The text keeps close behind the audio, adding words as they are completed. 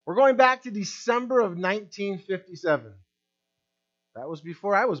We're going back to December of 1957. That was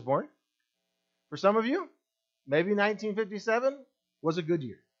before I was born. For some of you, maybe 1957 was a good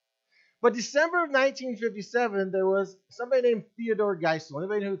year. But December of 1957, there was somebody named Theodore Geisel.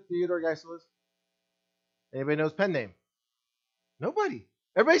 Anybody know who Theodore Geisel is? Anybody know his pen name? Nobody.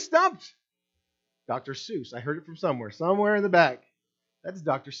 Everybody stumped. Dr. Seuss. I heard it from somewhere in the back. That's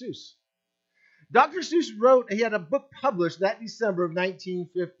Dr. Seuss. Dr. Seuss wrote, he had a book published that December of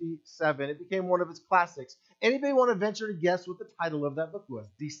 1957. It became one of his classics. Anybody want to venture to guess what the title of that book was?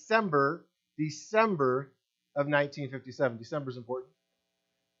 December of 1957. December's important.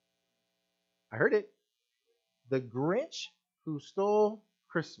 I heard it. The Grinch Who Stole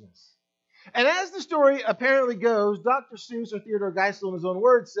Christmas. And as the story apparently goes, Dr. Seuss, or Theodore Geisel in his own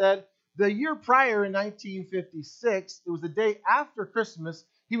words, said the year prior in 1956, it was the day after Christmas,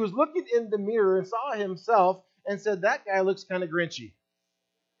 he was looking in the mirror and saw himself and said, that guy looks kind of Grinchy.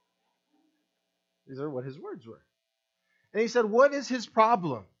 These are what his words were. And he said, what is his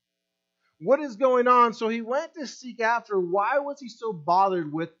problem? What is going on? So he went to seek after why was he so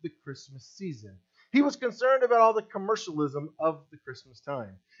bothered with the Christmas season. He was concerned about all the commercialism of the Christmas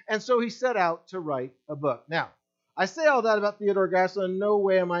time. And so he set out to write a book. Now, I say all that about Theodore Geisel. In no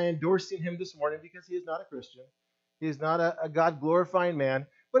way am I endorsing him this morning because he is not a Christian. He is not a God-glorifying man.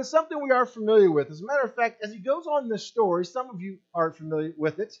 But it's something we are familiar with. As a matter of fact, as he goes on in this story, some of you are familiar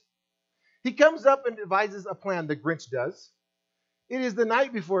with it. He comes up and devises a plan, the Grinch does. It is the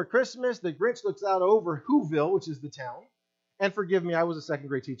night before Christmas. The Grinch looks out over Whoville, which is the town. And forgive me, I was a second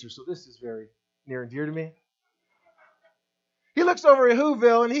grade teacher, so this is very near and dear to me. He looks over at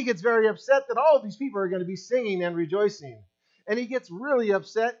Whoville, and he gets very upset that all of these people are going to be singing and rejoicing. And he gets really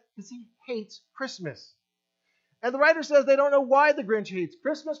upset because he hates Christmas. And the writer says they don't know why the Grinch hates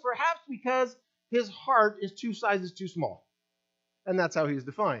Christmas, perhaps because his heart is 2 sizes too small. And that's how he's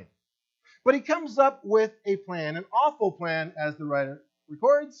defined. But he comes up with a plan, an awful plan, as the writer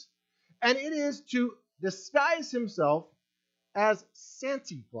records, and it is to disguise himself as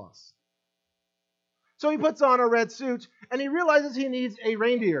Santa Claus. So he puts on a red suit, and he realizes he needs a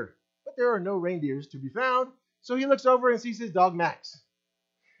reindeer. But there are no reindeers to be found, so he looks over and sees his dog Max.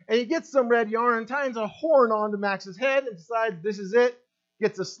 And he gets some red yarn, ties a horn onto Max's head, and decides this is it.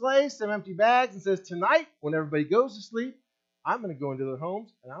 Gets a sleigh, some empty bags, and says, tonight, when everybody goes to sleep, I'm going to go into their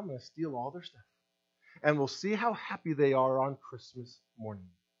homes, and I'm going to steal all their stuff. And we'll see how happy they are on Christmas morning.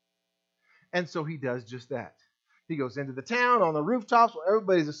 And so he does just that. He goes into the town on the rooftops while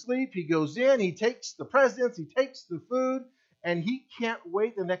everybody's asleep. He goes in, he takes the presents, he takes the food, and he can't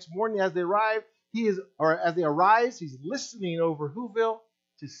wait the next morning as they arrive. As they arise, he's listening over Whoville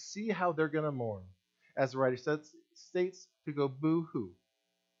to see how they're going to mourn. As the writer states, to go boo-hoo.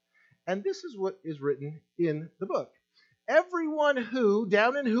 And this is what is written in the book. Everyone who,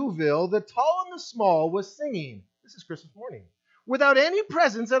 down in Whoville, the tall and the small, was singing. This is Christmas morning. Without any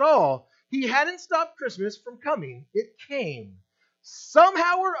presents at all. He hadn't stopped Christmas from coming. It came.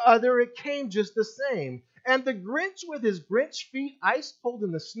 Somehow or other, it came just the same. And the Grinch, with his Grinch feet ice cold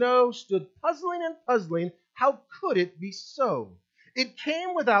in the snow, stood puzzling and puzzling. How could it be so? It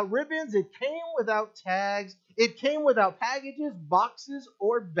came without ribbons. It came without tags. It came without packages, boxes,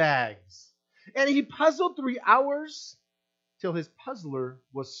 or bags. And he puzzled 3 hours till his puzzler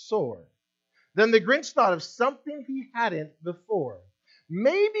was sore. Then the Grinch thought of something he hadn't before.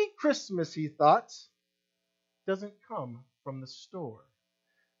 Maybe Christmas, he thought, doesn't come from the store.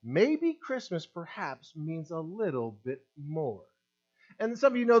 Maybe Christmas perhaps means a little bit more. And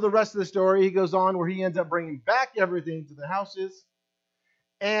some of you know the rest of the story. He goes on where he ends up bringing back everything to the houses.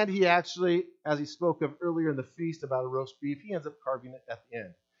 And he actually, as he spoke of earlier in the feast about a roast beef, he ends up carving it at the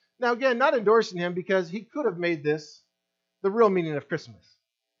end. Now again, not endorsing him because he could have made this the real meaning of Christmas.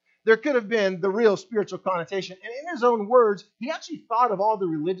 There could have been the real spiritual connotation. And in his own words, he actually thought of all the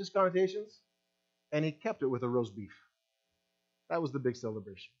religious connotations, and he kept it with a roast beef. That was the big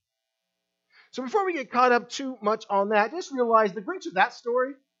celebration. So before we get caught up too much on that, just realize the Grinch of that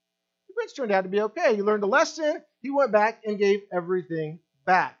story, the Grinch turned out to be okay. He learned a lesson. He went back and gave everything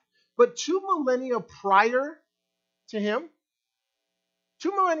back. But 2 millennia prior to him,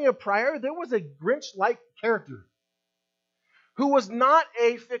 2 millennia prior, there was a Grinch-like character who was not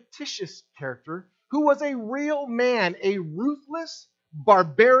a fictitious character, who was a real man, a ruthless,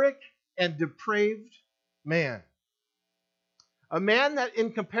 barbaric, and depraved man. A man that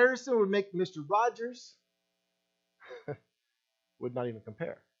in comparison would make Mr. Rogers, would not even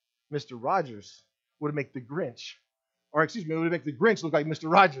compare. Mr. Rogers would make the Grinch, would make the Grinch look like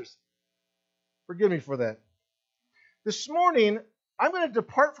Mr. Rogers. Forgive me for that. This morning, I'm going to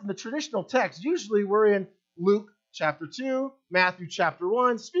depart from the traditional text. Usually we're in Luke chapter 2, Matthew chapter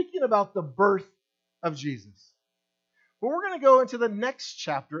 1, speaking about the birth of Jesus. But we're going to go into the next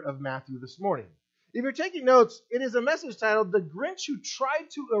chapter of Matthew this morning. If you're taking notes, it is a message titled, The Grinch Who Tried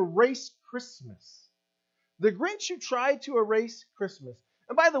to Erase Christmas. The Grinch Who Tried to Erase Christmas.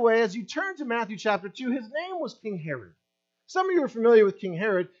 And by the way, as you turn to Matthew chapter 2, his name was King Herod. Some of you are familiar with King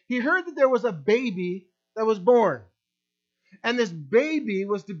Herod. He heard that there was a baby that was born. And this baby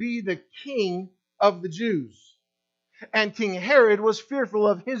was to be the king of the Jews. And King Herod was fearful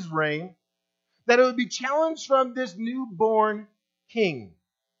of his reign, that it would be challenged from this newborn king.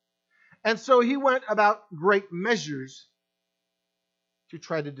 And so he went about great measures to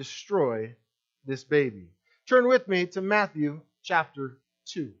try to destroy this baby. Turn with me to Matthew chapter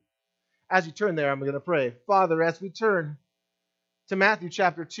 2. As you turn there, I'm going to pray. Father, as we turn to Matthew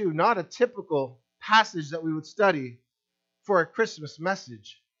chapter 2, not a typical passage that we would study for a Christmas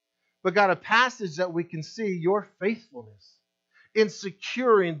message, but God, a passage that we can see your faithfulness in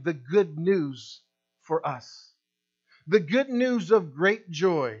securing the good news for us. The good news of great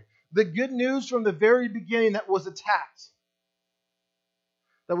joy. The good news from the very beginning that was attacked.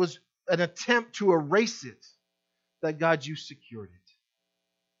 That was an attempt to erase it. That God, you secured it.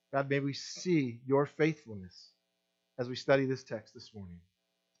 God, may we see your faithfulness as we study this text this morning.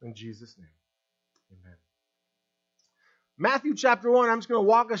 In Jesus' name, amen. Matthew chapter 1, I'm just going to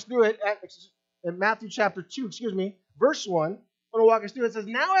walk us through it at Matthew chapter 2, verse 1. I'm going to walk us through it. It says,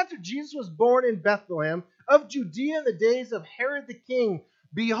 Now after Jesus was born in Bethlehem of Judea in the days of Herod the king,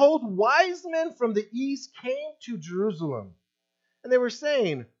 behold, wise men from the east came to Jerusalem. And they were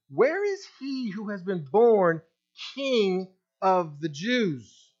saying, Where is he who has been born King of the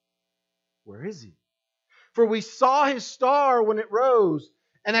Jews? Where is he? For we saw his star when it rose,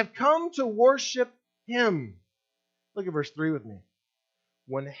 and have come to worship him. Look at verse 3 with me.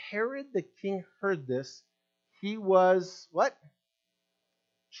 When Herod the king heard this, he was, what?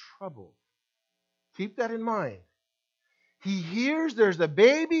 Troubled. Keep that in mind. He hears there's a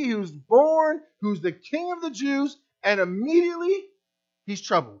baby who's born, who's the king of the Jews, and immediately he's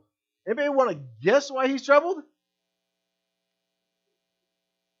troubled. Anybody want to guess why he's troubled?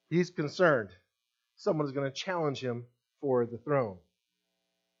 He's concerned someone is going to challenge him for the throne.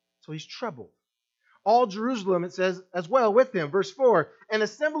 So he's troubled. All Jerusalem, it says, as well with him. Verse 4, and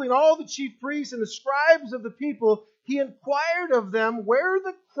assembling all the chief priests and the scribes of the people, he inquired of them where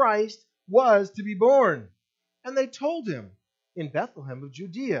the Christ was to be born. And they told him, in Bethlehem of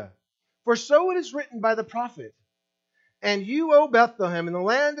Judea. For so it is written by the prophet, And you, O Bethlehem, in the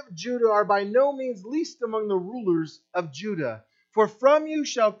land of Judah, are by no means least among the rulers of Judah. For from you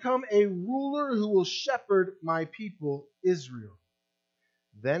shall come a ruler who will shepherd my people Israel.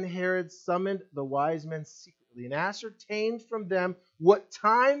 Then Herod summoned the wise men secretly and ascertained from them what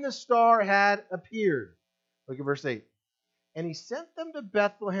time the star had appeared. Look at verse 8. And he sent them to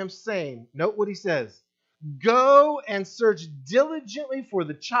Bethlehem, saying, note what he says, Go and search diligently for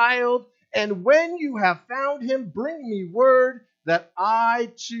the child, and when you have found him, bring me word that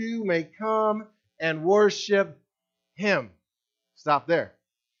I too may come and worship him. Stop there.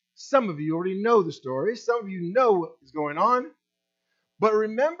 Some of you already know the story. Some of you know what is going on. But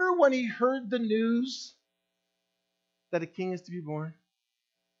remember when he heard the news that a king is to be born?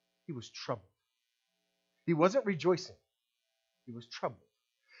 He was troubled. He wasn't rejoicing. He was troubled.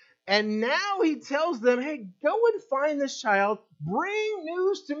 And now he tells them, hey, go and find this child. Bring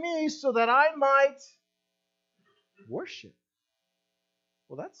news to me so that I might worship.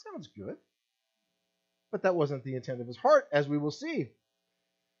 Well, that sounds good. But that wasn't the intent of his heart, as we will see.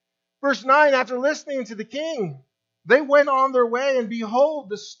 Verse 9, after listening to the king, they went on their way, and behold,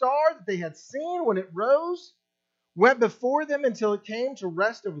 the star that they had seen when it rose went before them until it came to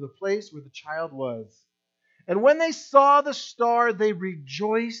rest over the place where the child was. And when they saw the star, they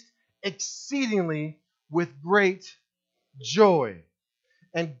rejoiced exceedingly with great joy.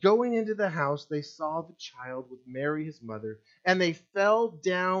 And going into the house, they saw the child with Mary his mother, and they fell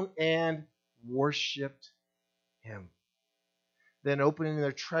down and worshipped him. Then opening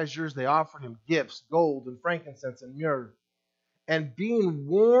their treasures, they offered him gifts, gold and frankincense and myrrh. And being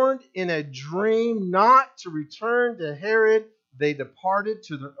warned in a dream not to return to Herod, they departed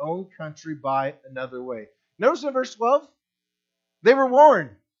to their own country by another way. Notice in verse 12, they were warned.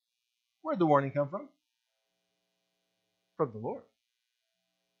 Where did the warning come from? From the Lord.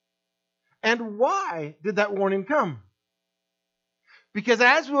 And why did that warning come? Because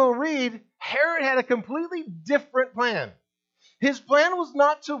as we'll read, Herod had a completely different plan. His plan was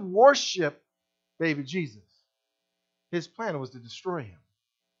not to worship baby Jesus. His plan was to destroy him.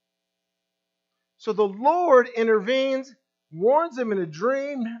 So the Lord intervenes, warns him in a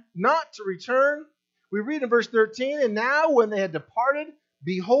dream not to return, We read in verse 13, and now when they had departed,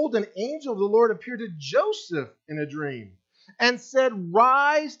 behold, an angel of the Lord appeared to Joseph in a dream and said,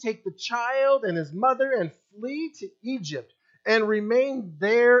 rise, take the child and his mother and flee to Egypt and remain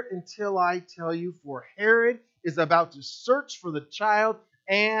there until I tell you, for Herod is about to search for the child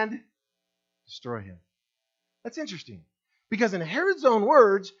and destroy him. That's interesting, because in Herod's own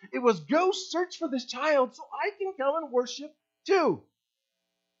words, it was go search for this child so I can come and worship too.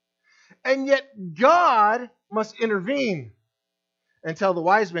 And yet God must intervene and tell the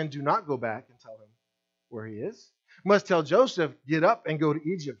wise men, do not go back and tell him where he is. Must tell Joseph, get up and go to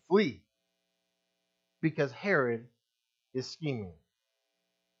Egypt, flee, because Herod is scheming.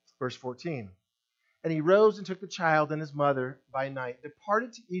 Verse 14, and he rose and took the child and his mother by night,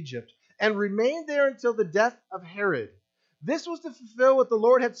 departed to Egypt, and remained there until the death of Herod. This was to fulfill what the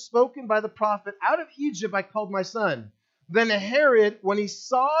Lord had spoken by the prophet, out of Egypt I called my son. Then Herod, when he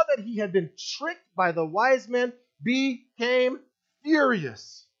saw that he had been tricked by the wise men, became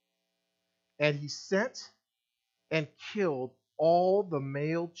furious. And he sent and killed all the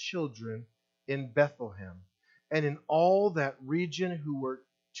male children in Bethlehem and in all that region who were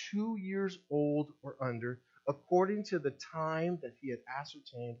 2 years old or under, according to the time that he had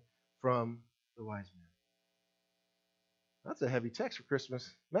ascertained from the wise men. That's a heavy text for Christmas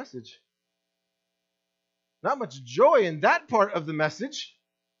message. Not much joy in that part of the message.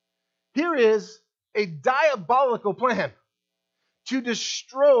 Here is a diabolical plan to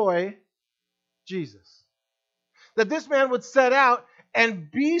destroy Jesus. That this man would set out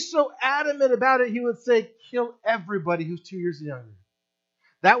and be so adamant about it, he would say, kill everybody who's 2 years younger.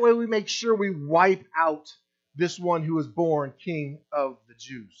 That way we make sure we wipe out this one who was born King of the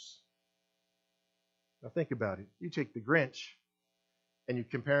Jews. Now think about it. You take the Grinch and you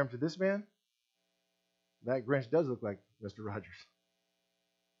compare him to this man, that Grinch does look like Mr. Rogers.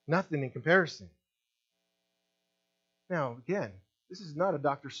 Nothing in comparison. Now, again, this is not a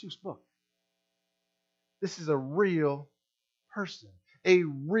Dr. Seuss book. This is a real person, a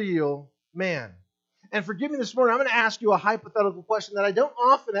real man. And forgive me this morning, I'm going to ask you a hypothetical question that I don't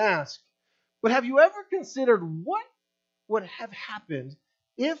often ask. But have you ever considered what would have happened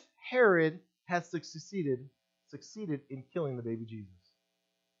if Herod had succeeded in killing the baby Jesus?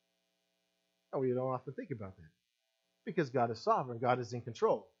 Oh, we don't often think about that. Because God is sovereign. God is in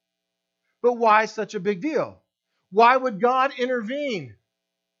control. But why such a big deal? Why would God intervene?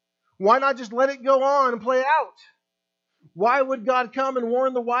 Why not just let it go on and play out? Why would God come and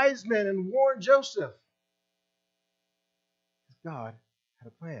warn the wise men and warn Joseph? God had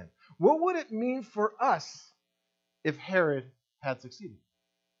a plan. What would it mean for us if Herod had succeeded?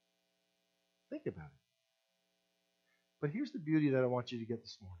 Think about it. But here's the beauty that I want you to get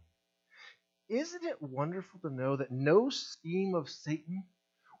this morning. Isn't it wonderful to know that no scheme of Satan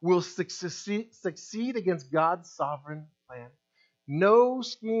will succeed against God's sovereign plan? No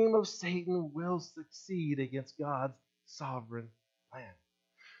scheme of Satan will succeed against God's sovereign plan.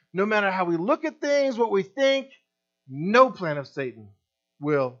 No matter how we look at things, what we think, no plan of Satan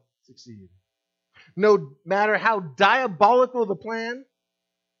will succeed. No matter how diabolical the plan,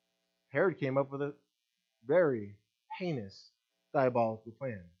 Herod came up with a very heinous, diabolical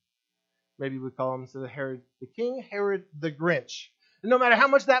plan. Maybe we call him, instead of Herod the King, Herod the Grinch. And no matter how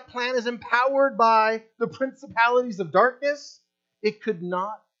much that plan is empowered by the principalities of darkness, it could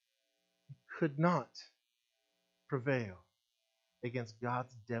not prevail against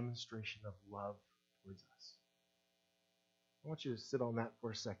God's demonstration of love towards us. I want you to sit on that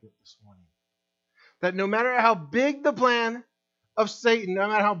for a second this morning. That no matter how big the plan of Satan, no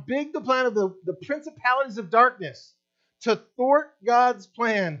matter how big the plan of the principalities of darkness to thwart God's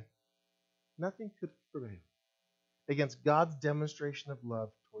plan, nothing could prevail against God's demonstration of love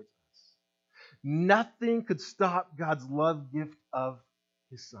towards us. Nothing could stop God's love gift of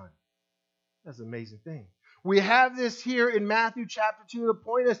His Son. That's an amazing thing. We have this here in Matthew chapter 2 to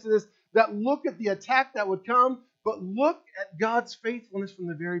point us to this, that look at the attack that would come, but look at God's faithfulness from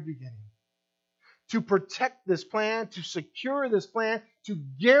the very beginning. To protect this plan, to secure this plan, to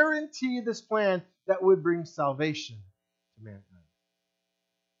guarantee this plan that would bring salvation to mankind.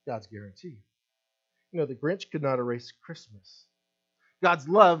 God's guarantee. You know, the Grinch could not erase Christmas. God's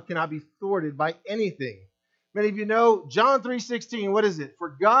love cannot be thwarted by anything. Many of you know John 3:16. What is it? For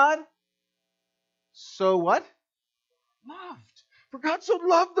God so what? Loved. For God so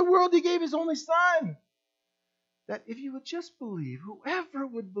loved the world, He gave His only Son. That if you would just believe, whoever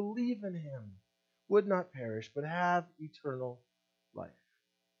would believe in Him would not perish, but have eternal life.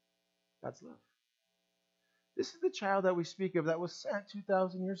 God's love. This is the child that we speak of that was sent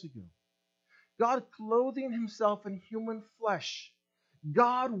 2,000 years ago. God clothing Himself in human flesh.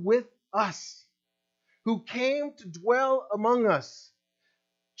 God with us. who came to dwell among us.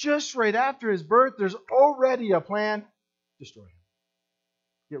 Just right after his birth, there's already a plan. Destroy him.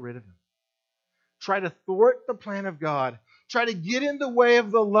 Get rid of him. Try to thwart the plan of God. Try to get in the way of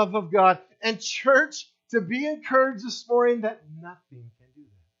the love of God. And church, to be encouraged this morning that nothing can do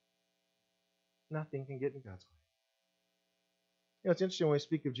that. Nothing can get in God's way. You know, it's interesting when we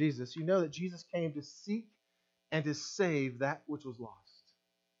speak of Jesus. You know that Jesus came to seek and to save that which was lost.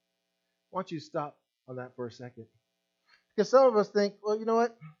 I want you to stop on that for a second. Because some of us think, well, you know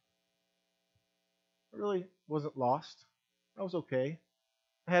what? I really wasn't lost. I was okay.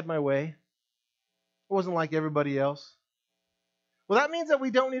 I had my way. I wasn't like everybody else. Well, that means that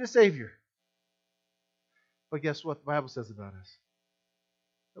we don't need a Savior. But guess what the Bible says about us?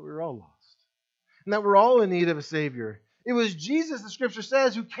 That we were all lost. And that we're all in need of a Savior. It was Jesus, the Scripture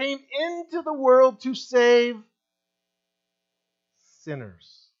says, who came into the world to save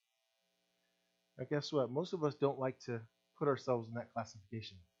sinners. Now, guess what? Most of us don't like to put ourselves in that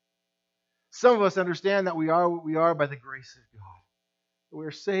classification. Some of us understand that we are what we are by the grace of God.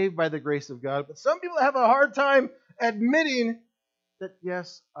 We're saved by the grace of God. But some people have a hard time admitting that,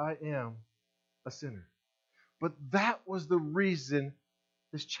 yes, I am a sinner. But that was the reason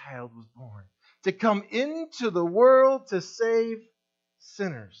this child was born. To come into the world to save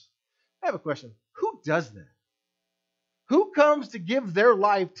sinners. I have a question. Who does that? Who comes to give their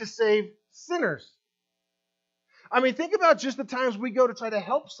life to save sinners? I mean, think about just the times we go to try to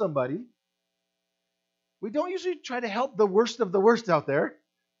help somebody. We don't usually try to help the worst of the worst out there.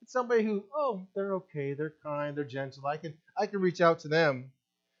 It's somebody who, oh, they're okay, they're kind, they're gentle. I can reach out to them.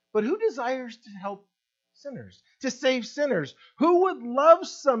 But who desires to help sinners, to save sinners? Who would love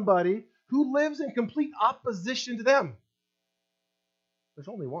somebody who lives in complete opposition to them? There's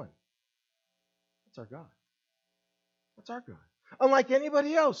only one. That's our God. That's our God. Unlike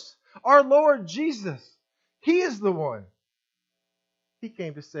anybody else, our Lord Jesus, He is the one. He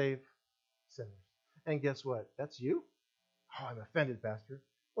came to save sinners. And guess what? That's you? Oh, I'm offended, Pastor.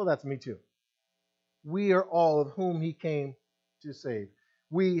 Well, that's me too. We are all of whom He came to save.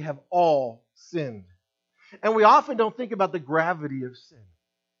 We have all sinned. And we often don't think about the gravity of sin.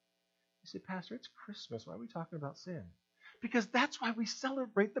 You say, Pastor, it's Christmas. Why are we talking about sin? Because that's why we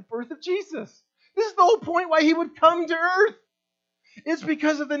celebrate the birth of Jesus. This is the whole point why He would come to earth. It's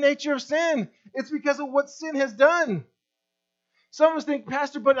because of the nature of sin. It's because of what sin has done. Some of us think,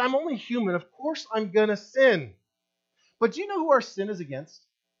 Pastor, but I'm only human. Of course I'm going to sin. But do you know who our sin is against?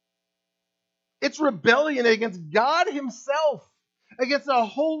 It's rebellion against God Himself, against a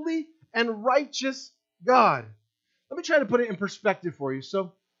holy and righteous God. Let me try to put it in perspective for you.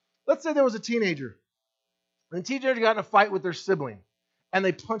 So let's say there was a teenager. And the teenager got in a fight with their sibling, and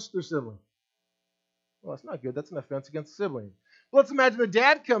they punched their sibling. Well, that's not good. That's an offense against the sibling. Well, let's imagine the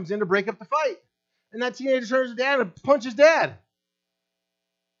dad comes in to break up the fight, and that teenager turns to dad and punches dad.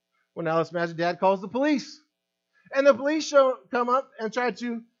 Well, now let's imagine dad calls the police. And the police come up and try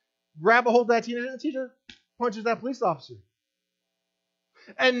to grab a hold of that teenager, and the teenager punches that police officer.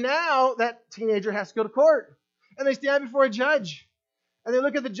 And now that teenager has to go to court. And they stand before a judge. And they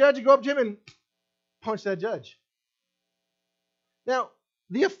look at the judge and go up to him and punch that judge. Now,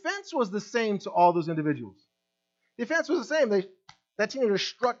 the offense was the same to all those individuals. The offense was the same. That teenager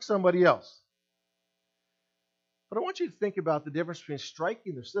struck somebody else. But I want you to think about the difference between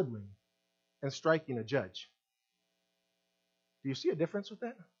striking their sibling and striking a judge. Do you see a difference with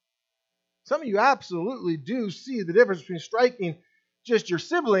that? Some of you absolutely do see the difference between striking just your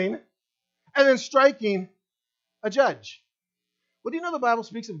sibling and then striking a judge. Well, do you know the Bible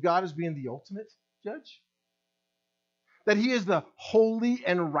speaks of God as being the ultimate judge? That He is the holy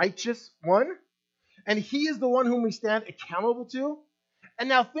and righteous one, and He is the one whom we stand accountable to. And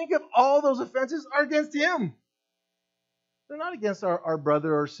now think of all those offenses are against Him. They're not against our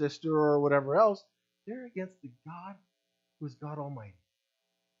brother or sister or whatever else. They're against the God who is God Almighty.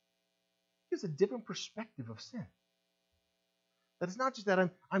 It's a different perspective of sin. That it's not just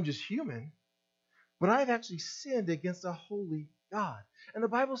that I'm just human, but I've actually sinned against a holy God. And the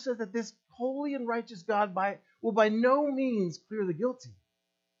Bible says that this holy and righteous God will by no means clear the guilty.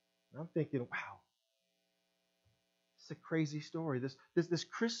 And I'm thinking, wow, it's a crazy story. This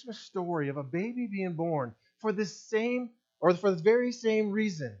Christmas story of a baby being born for this very same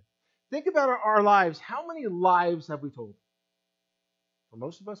reason. Think about our lives. How many lives have we told? For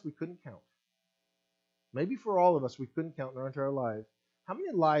most of us, we couldn't count. Maybe for all of us, we couldn't count in our entire lives. How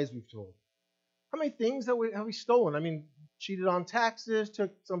many lies we've told? How many things have we stolen? I mean, cheated on taxes,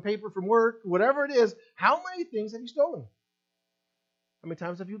 took some paper from work, whatever it is. How many things have you stolen? How many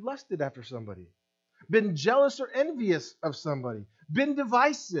times have you lusted after somebody? Been jealous or envious of somebody? Been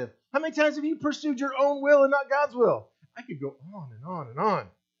divisive? How many times have you pursued your own will and not God's will? I could go on and on and on.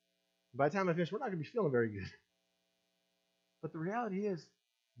 By the time I finish, we're not going to be feeling very good. But the reality is,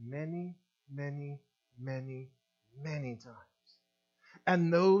 many, many, many, many times.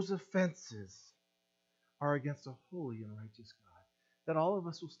 And those offenses are against a holy and righteous God that all of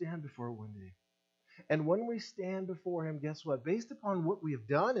us will stand before one day. And when we stand before him, guess what? Based upon what we have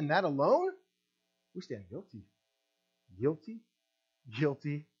done and that alone, we stand guilty. Guilty,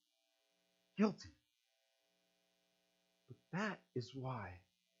 guilty, guilty. But that is why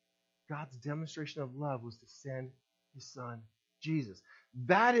God's demonstration of love was to send his son, Jesus.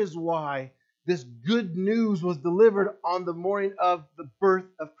 That is why this good news was delivered on the morning of the birth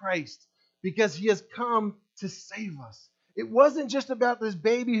of Christ, because he has come to save us. It wasn't just about this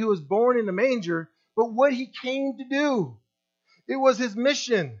baby who was born in a manger, but what he came to do. It was his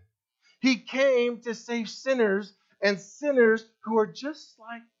mission. He came to save sinners, and sinners who are just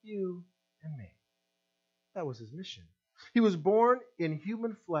like you and me. That was his mission. He was born in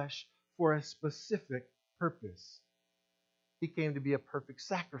human flesh for a specific purpose. He came to be a perfect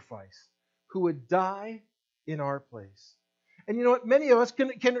sacrifice who would die in our place. And you know what? Many of us can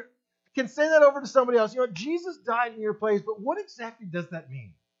say that over to somebody else. You know what? Jesus died in your place, but what exactly does that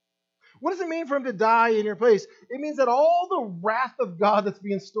mean? What does it mean for him to die in your place? It means that all the wrath of God that's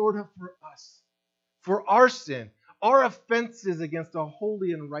being stored up for us, for our sin, our offenses against a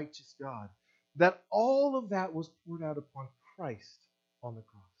holy and righteous God, that all of that was poured out upon Christ on the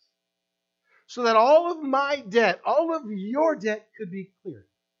cross. So that all of my debt, all of your debt could be cleared,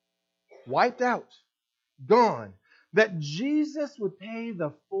 wiped out, gone. That Jesus would pay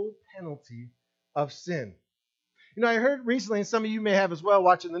the full penalty of sin. You know, I heard recently, and some of you may have as well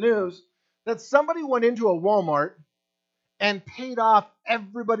watching the news, that somebody went into a Walmart and paid off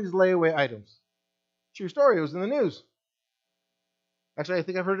everybody's layaway items. True story, it was in the news. Actually, I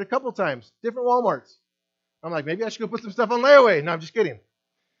think I've heard it a couple times. Different Walmarts. I'm like, maybe I should go put some stuff on layaway. No, I'm just kidding.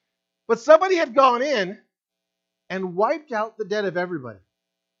 But somebody had gone in and wiped out the debt of everybody.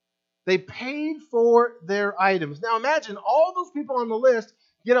 They paid for their items. Now imagine all those people on the list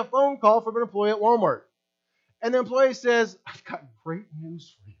get a phone call from an employee at Walmart. And the employee says, I've got great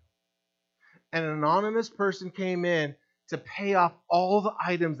news for you. And an anonymous person came in to pay off all the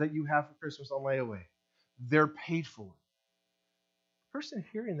items that you have for Christmas on layaway. They're paid for. The person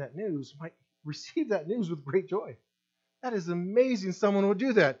hearing that news might receive that news with great joy. That is amazing someone would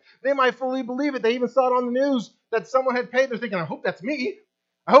do that. They might fully believe it. They even saw it on the news that someone had paid. They're thinking, I hope that's me.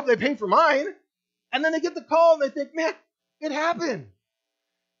 I hope they paid for mine. And then they get the call and they think, man, it happened.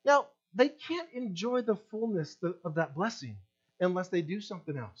 Now, they can't enjoy the fullness of that blessing unless they do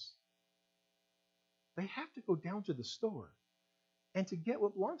something else. They have to go down to the store and to get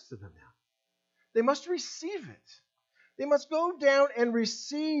what belongs to them now. They must receive it. They must go down and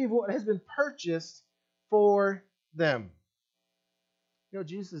receive what has been purchased for them. You know,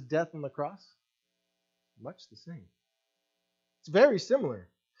 Jesus' death on the cross, much the same. It's very similar.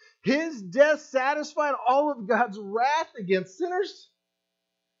 His death satisfied all of God's wrath against sinners.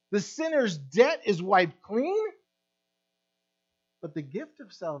 The sinner's debt is wiped clean. But the gift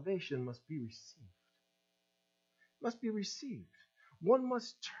of salvation must be received. Must be received. One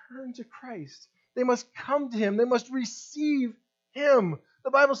must turn to Christ. They must come to him. They must receive him.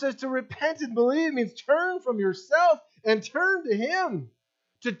 The Bible says to repent and believe means turn from yourself and turn to him.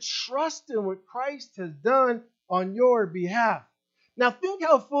 To trust in what Christ has done on your behalf. Now think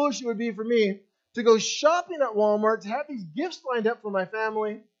how foolish it would be for me to go shopping at Walmart, to have these gifts lined up for my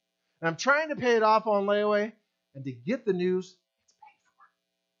family, and I'm trying to pay it off on layaway, and to get the news, it's paid for.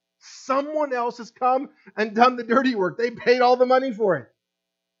 Someone else has come and done the dirty work. They paid all the money for it.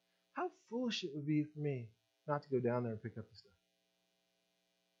 How foolish it would be for me not to go down there and pick up the stuff.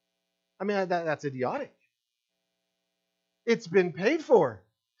 I mean, that's idiotic. It's been paid for.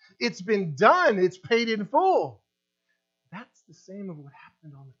 It's been done. It's paid in full. That's the same of what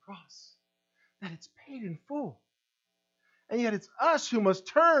happened on the cross. That it's paid in full. And yet it's us who must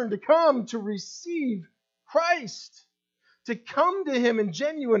turn to come to receive Christ. To come to him in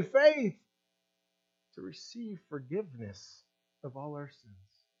genuine faith. To receive forgiveness of all our sins.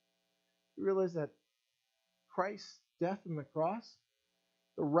 You realize that Christ's death on the cross,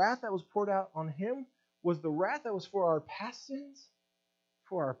 the wrath that was poured out on him, was the wrath that was for our past sins,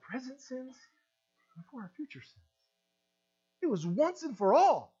 for our present sins, and for our future sins. It was once and for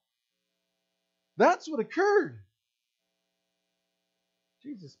all. That's what occurred.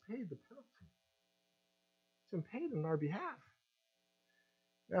 Jesus paid the penalty. It's been paid on our behalf.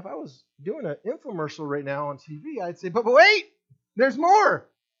 Now, if I was doing an infomercial right now on TV, I'd say, but wait, there's more.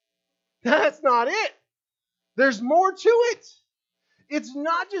 That's not it. There's more to it. It's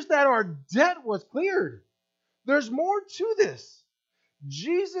not just that our debt was cleared. There's more to this.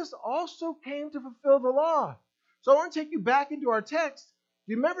 Jesus also came to fulfill the law. So I want to take you back into our text.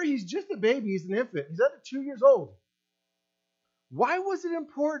 Do you remember he's just a baby, he's an infant. He's under 2 years old. Why was it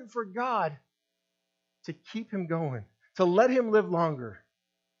important for God to keep him going, to let him live longer,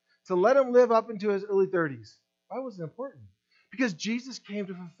 to let him live up into his early 30s? Why was it important? Because Jesus came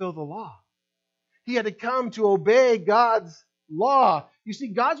to fulfill the law. He had to come to obey God's law. You see,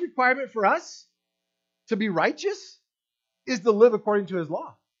 God's requirement for us to be righteous is to live according to his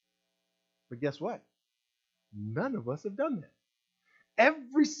law. But guess what? None of us have done that.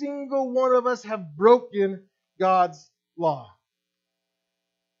 Every single one of us have broken God's law.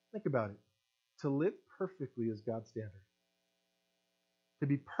 Think about it. To live perfectly is God's standard. To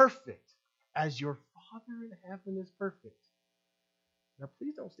be perfect as your Father in heaven is perfect. Now,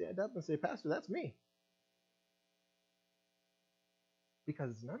 please don't stand up and say, Pastor, that's me.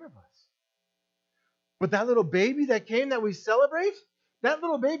 Because it's none of us. But that little baby that came that we celebrate, that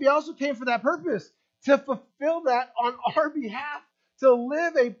little baby also came for that purpose. To fulfill that on our behalf. To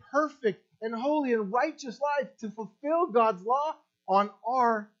live a perfect and holy and righteous life. To fulfill God's law on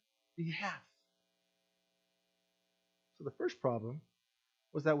our behalf. So the first problem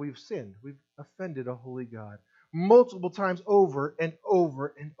was that we've sinned. We've offended a holy God multiple times over and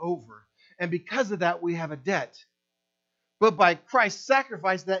over and over. And because of that, we have a debt. But by Christ's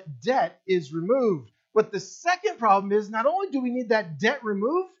sacrifice, that debt is removed. But the second problem is not only do we need that debt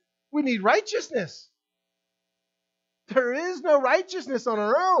removed, we need righteousness. There is no righteousness on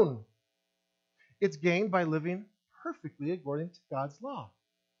our own. It's gained by living perfectly according to God's law.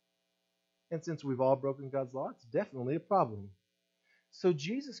 And since we've all broken God's law, it's definitely a problem. So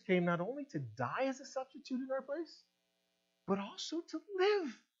Jesus came not only to die as a substitute in our place, but also to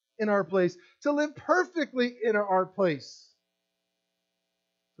live in our place, to live perfectly in our place,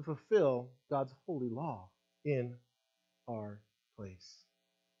 to fulfill God's holy law in our place.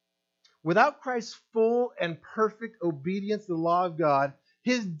 Without Christ's full and perfect obedience to the law of God,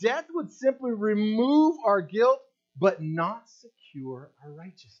 his death would simply remove our guilt, but not secure our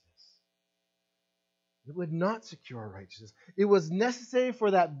righteousness. It would not secure our righteousness. It was necessary for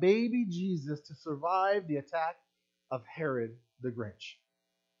that baby Jesus to survive the attack of Herod the Grinch.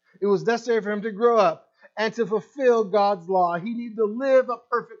 It was necessary for him to grow up and to fulfill God's law. He needed to live a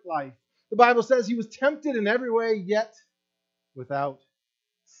perfect life. The Bible says he was tempted in every way, yet without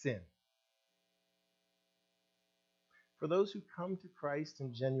sin. For those who come to Christ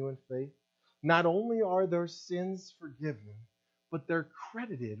in genuine faith, not only are their sins forgiven, but they're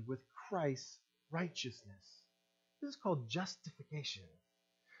credited with Christ's righteousness. This is called justification.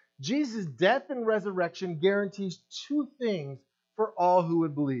 Jesus' death and resurrection guarantees two things for all who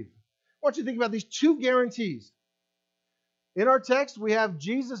would believe. I want you to think about these two guarantees. In our text, we have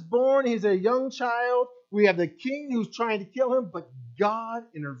Jesus born. He's a young child. We have the king who's trying to kill him, but God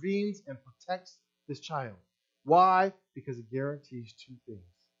intervenes and protects this child. Why? Because it guarantees two things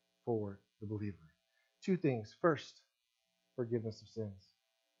for the believer. Two things. First, forgiveness of sins.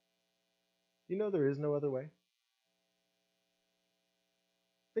 You know there is no other way.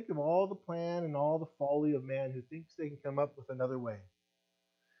 Think of all the plan and all the folly of man who thinks they can come up with another way.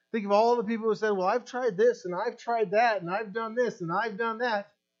 Think of all the people who said, well, I've tried this and I've tried that and I've done this and I've done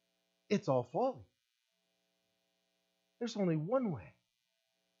that. It's all folly. There's only one way,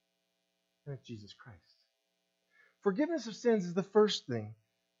 and it's Jesus Christ. Forgiveness of sins is the first thing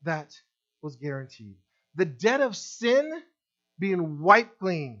that was guaranteed. The debt of sin being wiped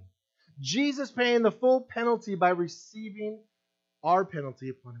clean. Jesus paying the full penalty by receiving our penalty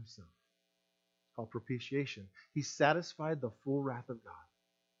upon himself. It's called propitiation. He satisfied the full wrath of God.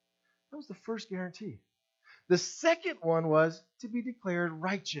 That was the first guarantee. The second one was to be declared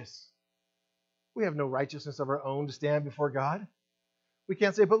righteous. We have no righteousness of our own to stand before God. We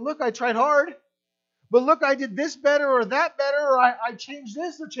can't say, but look, I tried hard. But look, I did this better or that better, or I changed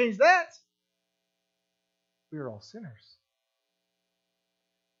this or changed that. We are all sinners.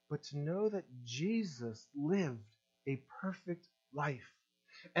 But to know that Jesus lived a perfect life,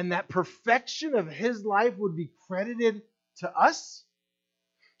 and that perfection of his life would be credited to us.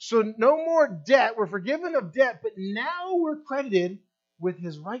 So no more debt. We're forgiven of debt, but now we're credited with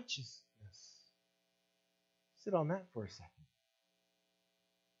his righteousness. Sit on that for a second.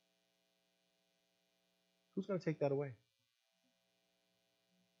 Who's going to take that away?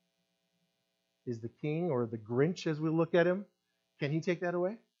 Is the king or the Grinch, as we look at him, can he take that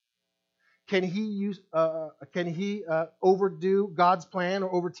away? Can he overdo God's plan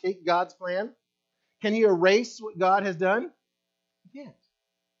or overtake God's plan? Can he erase what God has done? He can't.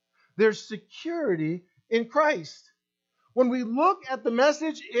 There's security in Christ. When we look at the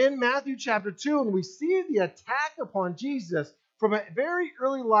message in Matthew chapter 2 and we see the attack upon Jesus from a very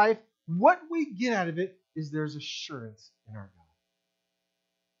early life, what we get out of it is there's assurance in our God.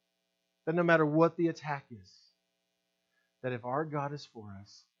 That no matter what the attack is, that if our God is for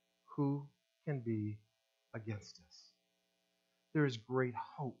us, who can be against us? There is great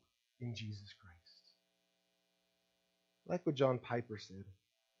hope in Jesus Christ. I like what John Piper said.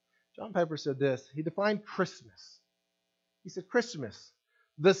 John Piper said this. He defined Christmas. He said, Christmas,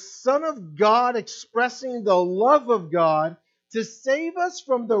 the Son of God expressing the love of God to save us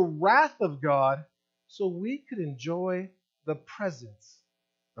from the wrath of God so we could enjoy the presence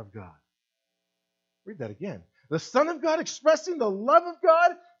of God. Read that again. The Son of God expressing the love of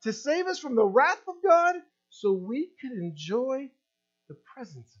God to save us from the wrath of God so we could enjoy the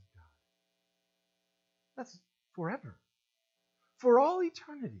presence of God. That's forever. For all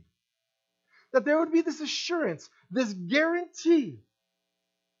eternity. That there would be this assurance, this guarantee.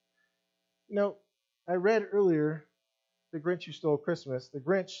 You know, I read earlier, The Grinch Who Stole Christmas. The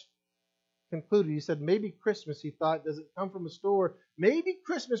Grinch concluded, he said, maybe Christmas, he thought, doesn't come from a store. Maybe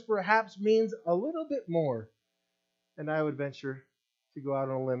Christmas perhaps means a little bit more. And I would venture to go out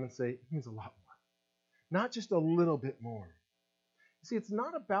on a limb and say, it means a lot more. Not just a little bit more. You see, it's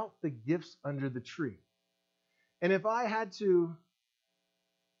not about the gifts under the tree. And if I had to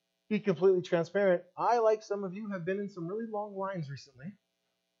be completely transparent, I, like some of you, have been in some really long lines recently,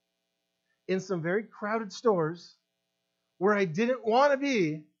 in some very crowded stores, where I didn't want to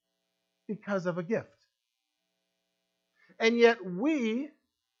be because of a gift. And yet we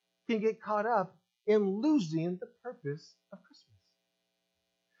can get caught up in losing the purpose of Christmas.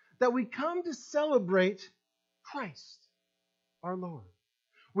 That we come to celebrate Christ, our Lord.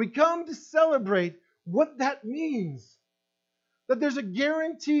 We come to celebrate what that means. That there's a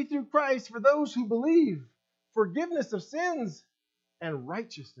guarantee through Christ for those who believe, forgiveness of sins and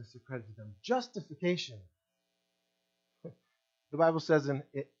righteousness accredited to them, justification. The Bible says in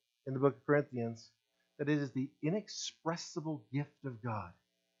the book of Corinthians that it is the inexpressible gift of God.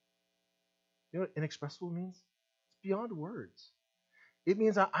 You know what inexpressible means? It's beyond words. It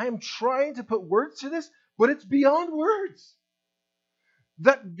means I am trying to put words to this, but it's beyond words.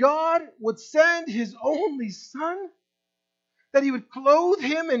 That God would send His only Son, that He would clothe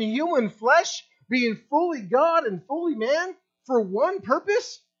Him in human flesh, being fully God and fully man, for one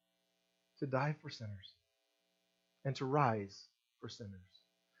purpose, to die for sinners and to rise for sinners,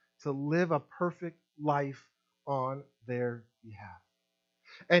 to live a perfect life on their behalf.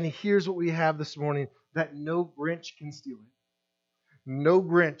 And here's what we have this morning, that no Grinch can steal it. No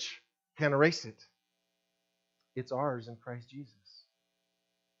Grinch can erase it. It's ours in Christ Jesus.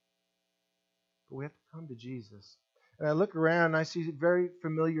 But we have to come to Jesus. And I look around and I see very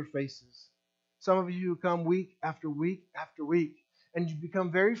familiar faces. Some of you who come week after week after week, and you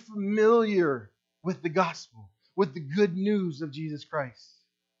become very familiar with the gospel, with the good news of Jesus Christ.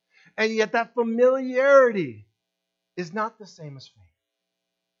 And yet that familiarity is not the same as faith.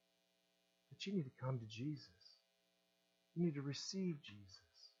 But you need to come to Jesus. You need to receive Jesus.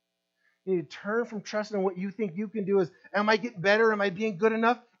 You need to turn from trusting in what you think you can do as, am I getting better? Am I being good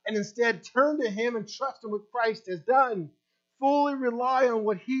enough? And instead turn to Him and trust in what Christ has done. Fully rely on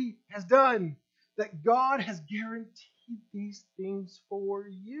what He has done. That God has guaranteed these things for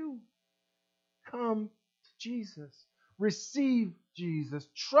you. Come to Jesus. Receive Jesus.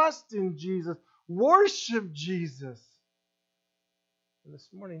 Trust in Jesus. Worship Jesus. And this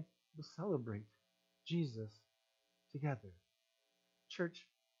morning, we'll celebrate Jesus together. Church,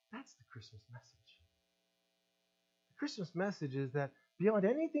 that's the Christmas message. The Christmas message is that beyond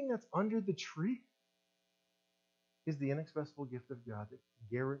anything that's under the tree is the inexpressible gift of God that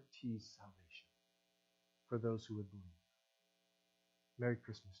guarantees salvation for those who would believe. Merry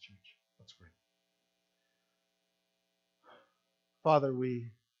Christmas, church. Let's pray. Father, we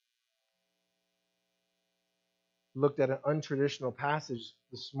looked at an untraditional passage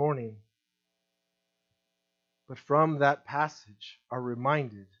this morning, but from that passage are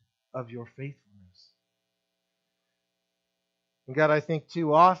reminded of your faithfulness. And God, I think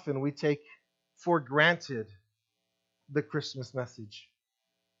too often we take for granted the Christmas message.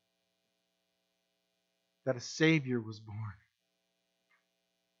 That a Savior was born.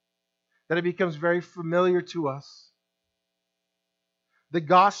 That it becomes very familiar to us. The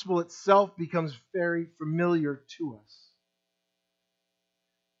gospel itself becomes very familiar to us.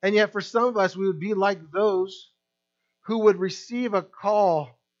 And yet for some of us, we would be like those who would receive a call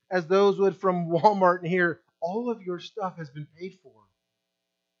as those would from Walmart and hear, all of your stuff has been paid for.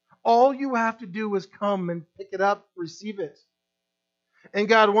 All you have to do is come and pick it up, receive it. And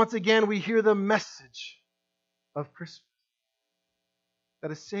God, once again, we hear the message of Christmas,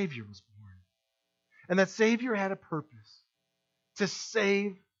 that a Savior was born. And that Savior had a purpose, to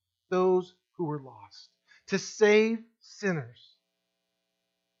save those who were lost, to save sinners.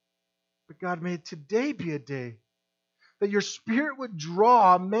 But God, may today be a day that your Spirit would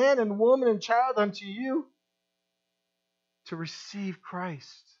draw man and woman and child unto you to receive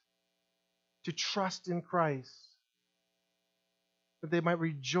Christ, to trust in Christ, that they might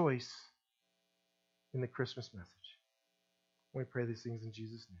rejoice in the Christmas message. We pray these things in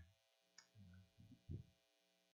Jesus' name.